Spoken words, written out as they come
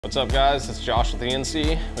What's up guys, it's Josh with ENC.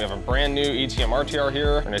 We have a brand new ETM RTR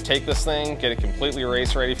here. We're gonna take this thing, get it completely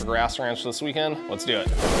race ready for Grass Ranch this weekend. Let's do it.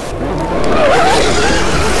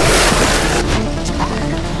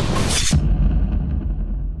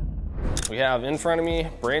 We have in front of me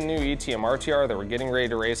brand new ETM RTR that we're getting ready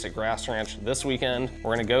to race at Grass Ranch this weekend.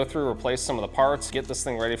 We're gonna go through, replace some of the parts, get this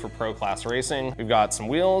thing ready for pro class racing. We've got some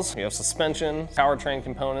wheels, we have suspension, powertrain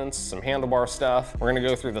components, some handlebar stuff. We're gonna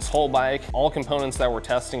go through this whole bike, all components that we're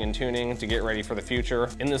testing and tuning to get ready for the future.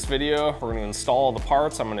 In this video, we're gonna install the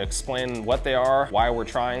parts. I'm gonna explain what they are, why we're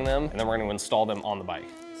trying them, and then we're gonna install them on the bike.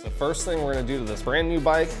 So first thing we're gonna do to this brand new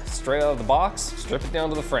bike, straight out of the box, strip it down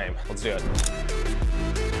to the frame. Let's do it.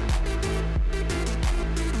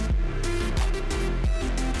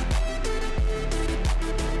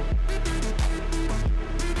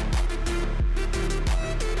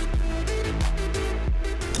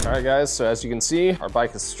 All right guys, so as you can see, our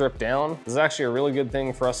bike is stripped down. This is actually a really good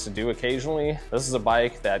thing for us to do occasionally. This is a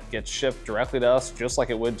bike that gets shipped directly to us, just like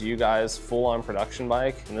it would to you guys, full on production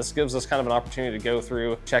bike. And this gives us kind of an opportunity to go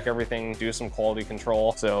through, check everything, do some quality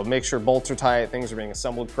control. So make sure bolts are tight, things are being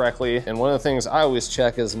assembled correctly. And one of the things I always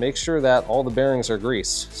check is make sure that all the bearings are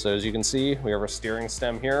greased. So as you can see, we have our steering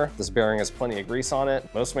stem here. This bearing has plenty of grease on it.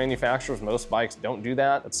 Most manufacturers, most bikes don't do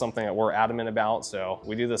that. It's something that we're adamant about. So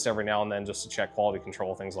we do this every now and then just to check quality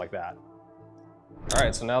control, things like that. All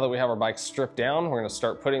right, so now that we have our bike stripped down, we're gonna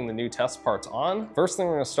start putting the new test parts on. First thing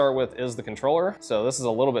we're gonna start with is the controller. So this is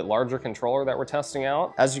a little bit larger controller that we're testing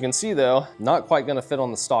out. As you can see though, not quite gonna fit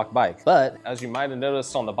on the stock bike. But as you might have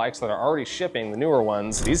noticed on the bikes that are already shipping, the newer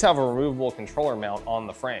ones, these have a removable controller mount on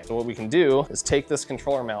the frame. So what we can do is take this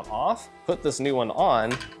controller mount off, put this new one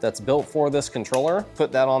on that's built for this controller,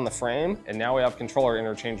 put that on the frame, and now we have controller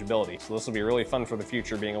interchangeability. So this will be really fun for the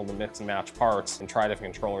future, being able to mix and match parts and try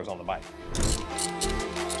different controllers on the bike.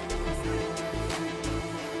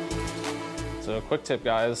 So a quick tip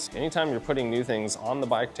guys, anytime you're putting new things on the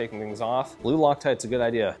bike, taking things off, blue Loctite's a good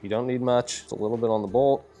idea. You don't need much, it's a little bit on the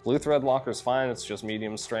bolt. Blue thread locker is fine, it's just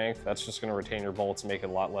medium strength. That's just gonna retain your bolts and make it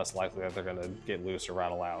a lot less likely that they're gonna get loose or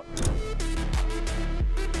rattle out.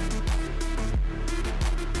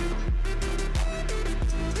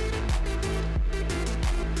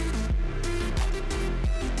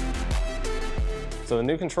 So the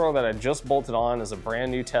new controller that I just bolted on is a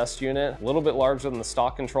brand new test unit, a little bit larger than the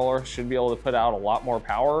stock controller, should be able to put out a lot more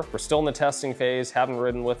power. We're still in the testing phase, haven't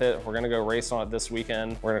ridden with it. We're gonna go race on it this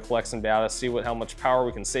weekend. We're gonna collect some data, see how much power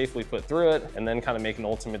we can safely put through it, and then kind of make an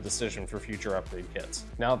ultimate decision for future upgrade kits.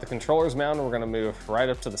 Now that the controller's mounted, we're gonna move right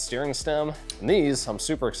up to the steering stem. And these I'm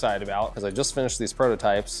super excited about because I just finished these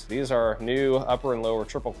prototypes. These are new upper and lower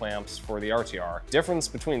triple clamps for the RTR. Difference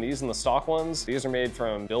between these and the stock ones, these are made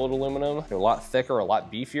from billet aluminum. They're a lot thicker, a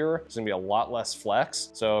lot beefier. There's gonna be a lot less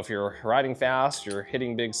flex. So if you're riding fast, you're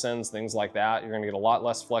hitting big sends, things like that, you're gonna get a lot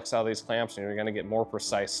less flex out of these clamps and you're gonna get more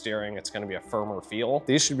precise steering. It's gonna be a firmer feel.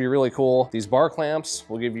 These should be really cool. These bar clamps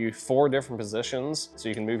will give you 4 different positions. So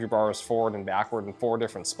you can move your bars forward and backward in 4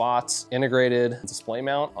 different spots. Integrated display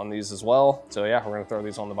mount on these as well. So yeah, we're gonna throw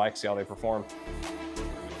these on the bike, see how they perform.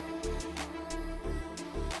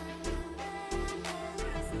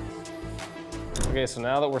 Okay, so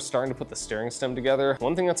now that we're starting to put the steering stem together,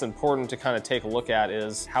 one thing that's important to kind of take a look at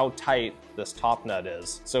is how tight this top nut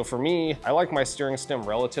is. So for me, I like my steering stem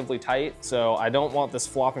relatively tight, so I don't want this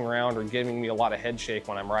flopping around or giving me a lot of head shake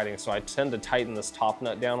when I'm riding, so I tend to tighten this top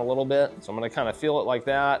nut down a little bit. So I'm gonna kind of feel it like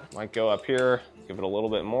that. Might go up here, give it a little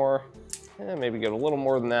bit more, and maybe give it a little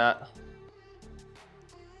more than that.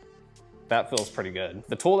 That feels pretty good.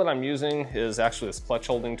 The tool that I'm using is actually this clutch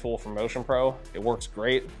holding tool from Motion Pro. It works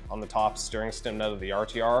great on the top steering stem nut of the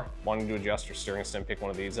RTR. Wanting to adjust your steering stem, pick one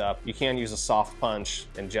of these up. You can use a soft punch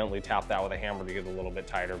and gently tap that with a hammer to get it a little bit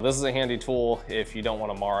tighter. This is a handy tool if you don't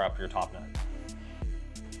want to mar up your top nut.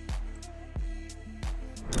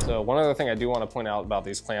 So one other thing I do want to point out about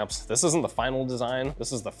these clamps, this isn't the final design.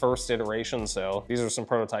 This is the first iteration. So these are some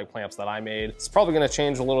prototype clamps that I made. It's probably going to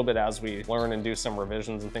change a little bit as we learn and do some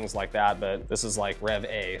revisions and things like that. But this is like Rev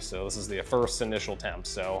A. So this is the first initial attempt.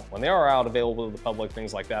 So when they are out available to the public,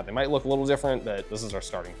 things like that, they might look a little different, but this is our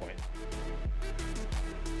starting point.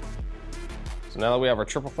 So now that we have our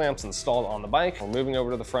triple clamps installed on the bike, we're moving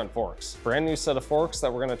over to the front forks. Brand new set of forks that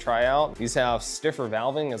we're gonna try out. These have stiffer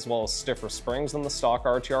valving as well as stiffer springs than the stock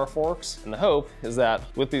RTR forks. And the hope is that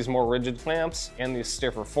with these more rigid clamps and these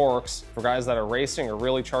stiffer forks, for guys that are racing or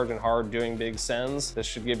really charging hard, doing big sends, this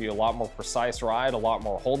should give you a lot more precise ride, a lot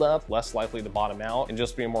more hold up, less likely to bottom out, and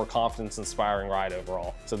just be a more confidence-inspiring ride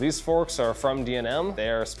overall. So these forks are from D&M.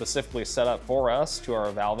 They are specifically set up for us to our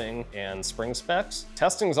valving and spring specs.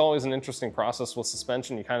 Testing is always an interesting process process with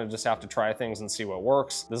suspension. You kind of just have to try things and see what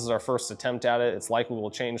works. This is our first attempt at it. It's likely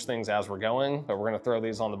we'll change things as we're going, but we're gonna throw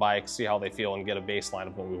these on the bike, see how they feel, and get a baseline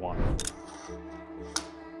of what we want.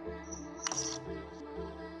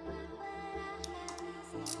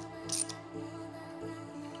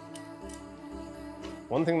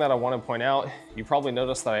 One thing that I want to point out, you probably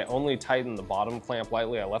noticed that I only tightened the bottom clamp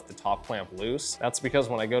lightly. I left the top clamp loose. That's because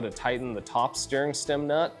when I go to tighten the top steering stem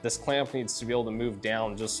nut, this clamp needs to be able to move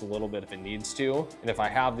down just a little bit if it needs to. And if I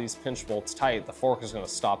have these pinch bolts tight, the fork is going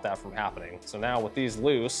to stop that from happening. So now with these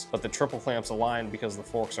loose, but the triple clamps aligned because the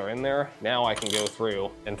forks are in there, now I can go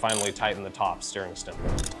through and finally tighten the top steering stem.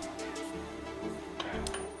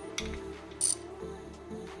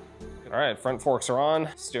 All right, front forks are on,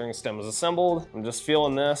 steering stem is assembled. I'm just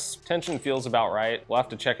feeling this. Tension feels about right. We'll have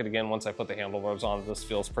to check it again once I put the handlebars on. This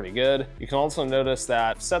feels pretty good. You can also notice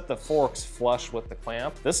that set the forks flush with the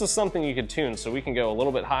clamp. This is something you can tune, so we can go a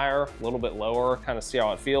little bit higher, a little bit lower, kind of see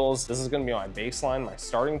how it feels. This is gonna be my baseline, my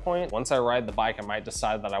starting point. Once I ride the bike, I might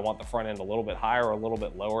decide that I want the front end a little bit higher or a little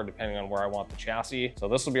bit lower, depending on where I want the chassis. So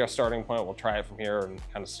this will be our starting point. We'll try it from here and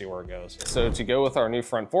kind of see where it goes. So to go with our new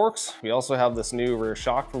front forks, we also have this new rear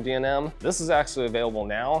shock from D&M. This is actually available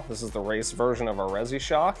now. This is the race version of our Resi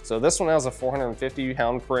shock. So this one has a 450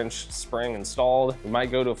 pound-per-inch spring installed. We might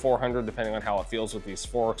go to 400 depending on how it feels with these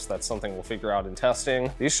forks. That's something we'll figure out in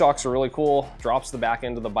testing. These shocks are really cool. Drops the back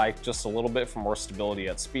end of the bike just a little bit for more stability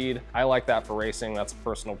at speed. I like that for racing. That's a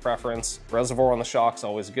personal preference. Reservoir on the shock's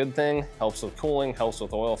always a good thing. Helps with cooling, helps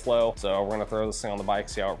with oil flow. So we're gonna throw this thing on the bike,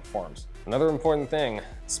 see how it performs. Another important thing,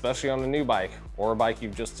 especially on a new bike or a bike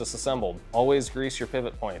you've just disassembled, always grease your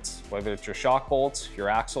pivot points. Whether it's your shock bolts, your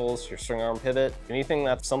axles, your string arm pivot, anything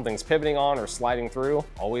that something's pivoting on or sliding through,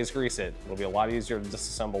 always grease it. It'll be a lot easier to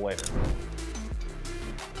disassemble later.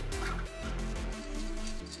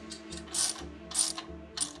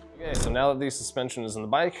 Okay, so now that the suspension is in the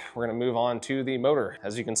bike, we're gonna move on to the motor.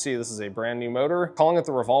 As you can see, this is a brand new motor. Calling it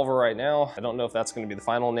the Revolver right now. I don't know if that's gonna be the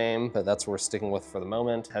final name, but that's what we're sticking with for the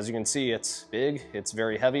moment. As you can see, it's big, it's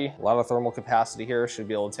very heavy. A lot of thermal capacity here, should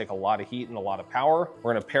be able to take a lot of heat and a lot of power.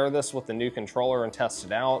 We're gonna pair this with the new controller and test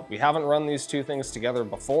it out. We haven't run these two things together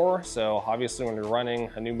before, so obviously when you're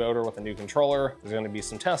running a new motor with a new controller, there's gonna be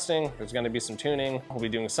some testing, there's gonna be some tuning. We'll be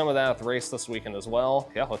doing some of that at the race this weekend as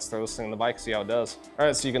well. Yeah, let's throw this thing in the bike, see how it does. All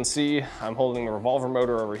right, so you can see I'm holding the Revolver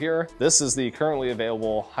motor over here. This is the currently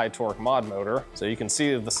available high torque mod motor. So you can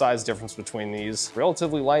see the size difference between these.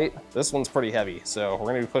 Relatively light, this one's pretty heavy. So we're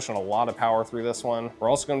gonna be pushing a lot of power through this one. We're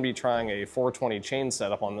also gonna be trying a 420 chain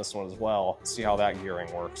setup on this one as well. See how that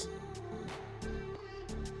gearing works.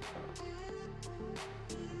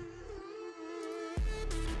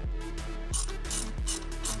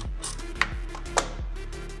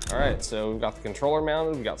 All right, so we've got the controller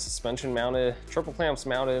mounted, we've got suspension mounted, triple clamps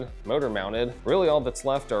mounted, motor mounted. Really all that's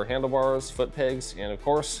left are handlebars, foot pegs, and of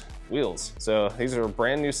course, wheels. So these are a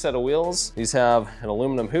brand new set of wheels. These have an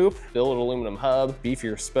aluminum hoop, billet aluminum hub,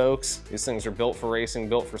 beefier spokes. These things are built for racing,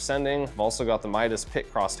 built for sending. I've also got the Midas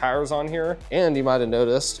pit cross tires on here. And you might have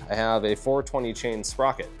noticed I have a 420 chain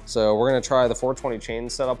sprocket. So we're gonna try the 420 chain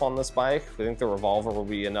setup on this bike. We think the Revolver will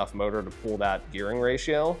be enough motor to pull that gearing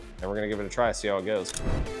ratio. And we're gonna give it a try, see how it goes.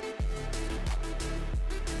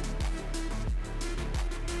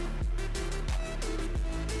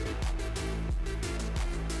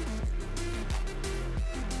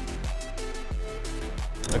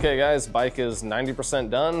 Okay guys, bike is 90%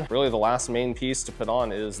 done. Really the last main piece to put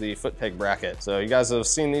on is the foot peg bracket. So you guys have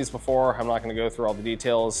seen these before. I'm not gonna go through all the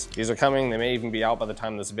details. These are coming, they may even be out by the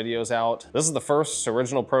time this video is out. This is the first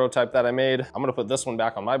original prototype that I made. I'm gonna put this one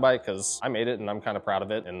back on my bike because I made it and I'm kind of proud of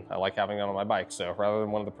it and I like having it on my bike. So rather than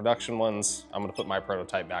one of the production ones, I'm gonna put my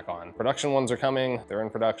prototype back on. Production ones are coming, they're in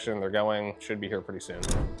production, they're going, should be here pretty soon.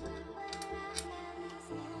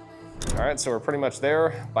 All right, so we're pretty much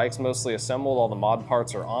there. Bike's mostly assembled, all the mod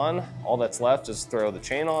parts are on. All that's left is throw the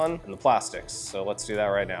chain on and the plastics. So let's do that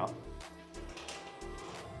right now.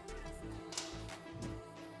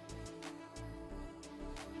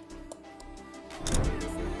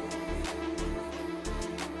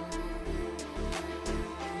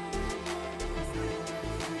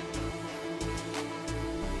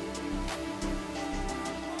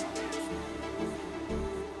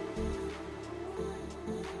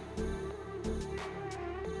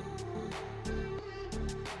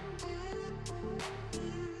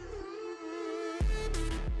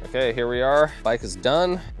 Okay, here we are. Bike is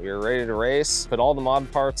done. We are ready to race. Put all the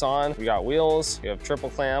mod parts on. We got wheels, we have triple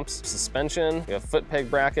clamps, suspension, we have foot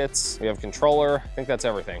peg brackets, we have controller. I think that's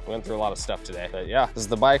everything. We went through a lot of stuff today. But yeah, this is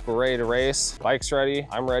the bike. We're ready to race. Bike's ready.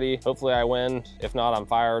 I'm ready. Hopefully I win. If not, I'm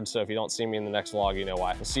fired. So if you don't see me in the next vlog, you know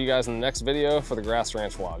why. We'll see you guys in the next video for the Grass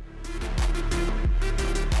Ranch vlog.